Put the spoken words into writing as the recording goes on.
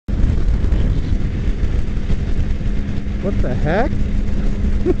What the heck?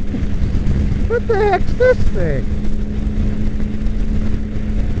 What the heck's this thing?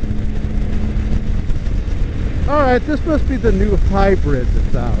 Alright, this must be the new hybrid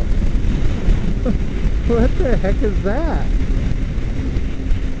that's out. What the heck is that?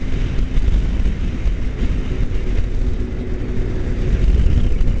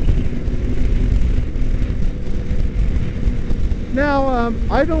 Now,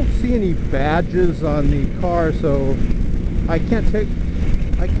 I don't see any badges on the car, so I can't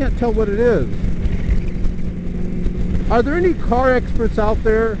tell what it is. Are there any car experts out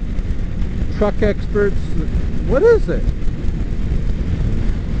there? Truck experts? What is it?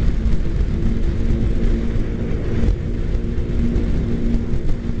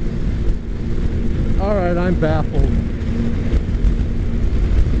 Alright, I'm baffled.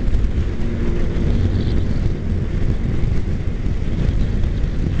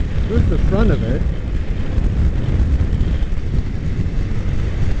 Here's the front of it.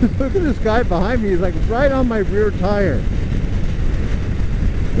 Look at this guy behind me. He's like right on my rear tire.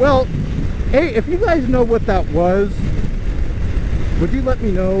 Well, hey, if you guys know what that was, would you let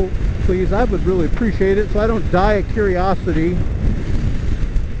me know, please? I would really appreciate it so I don't die of curiosity.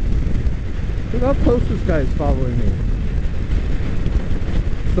 Look how close this guy is following me.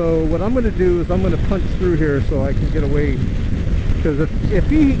 So what I'm going to do is I'm going to punch through here so I can get away. Because if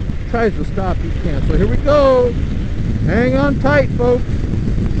he tries to stop, he can't. So here we go. Hang on tight, folks.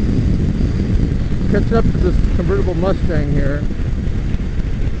 Catching up to this convertible Mustang here.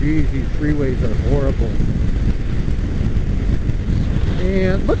 Geez, these freeways are horrible.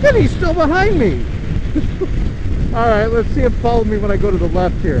 And look at, he's still behind me. Alright, let's see him follow me when I go to the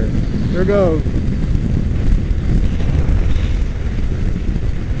left here. There goes.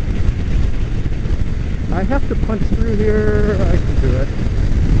 I have to punch through here. I can do it.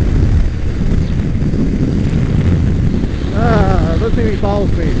 Let's see if he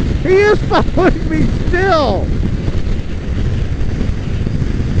follows me. He is following me still!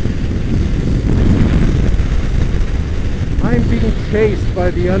 I'm being chased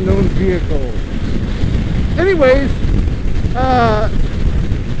by the unknown vehicle. Anyways,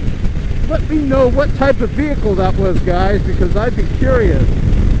 let me know what type of vehicle that was, guys, because I'd be curious.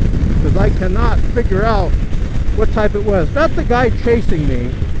 Because I cannot figure out what type it was. Not the guy chasing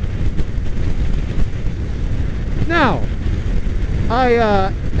me. Now, I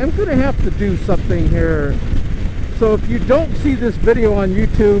am going to have to do something here. So if you don't see this video on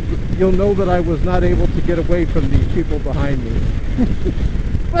YouTube, you'll know that I was not able to get away from these people behind me.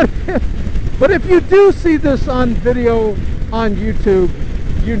 But if you do see this on video on YouTube,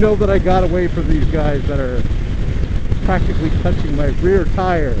 you know that I got away from these guys that are practically touching my rear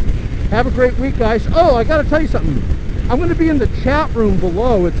tire. Have a great week, guys. Oh, I got to tell you something. I'm going to be in the chat room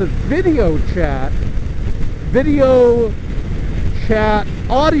below. It's a video chat,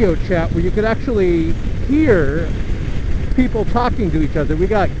 audio chat, where you could actually hear people talking to each other. We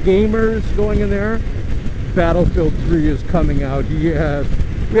got gamers going in there. Battlefield 3 is coming out. Yes.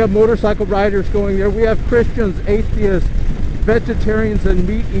 We have motorcycle riders going there. We have Christians, atheists, vegetarians and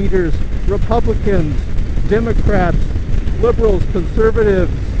meat eaters, Republicans, Democrats, liberals,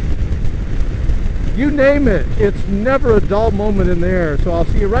 conservatives. You name it. It's never a dull moment in there. So I'll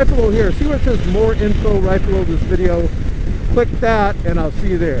see you right below here. See where it says more info right below this video. Click that and I'll see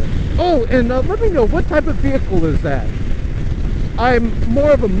you there. Oh, and let me know, what type of vehicle is that? I'm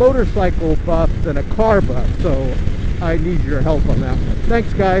more of a motorcycle buff than a car buff, so I need your help on that one.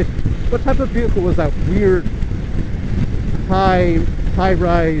 Thanks, guys. What type of vehicle was that weird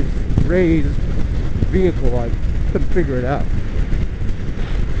high-rise raised vehicle? I couldn't figure it out.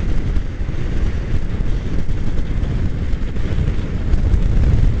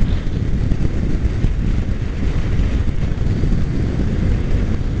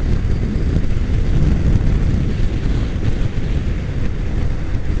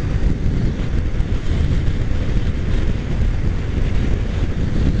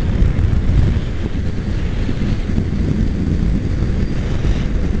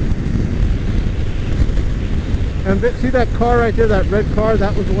 And see that car right there, that red car?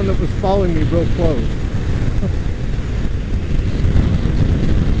 That was the one that was following me real close.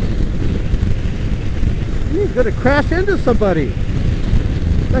 He's gonna crash into somebody.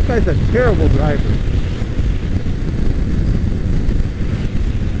 That guy's a terrible driver.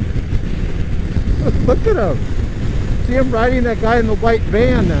 Look at him. See him riding that guy in the white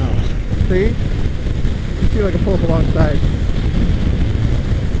van now. See? Let's see if I can pull up alongside.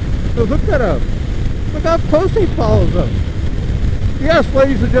 So look at him. Look how close he follows them. Yes,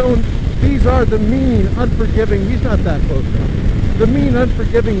 ladies and gentlemen, these are the mean, unforgiving, he's not that close now, the mean,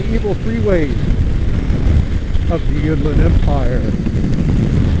 unforgiving, evil freeways. of the Inland Empire.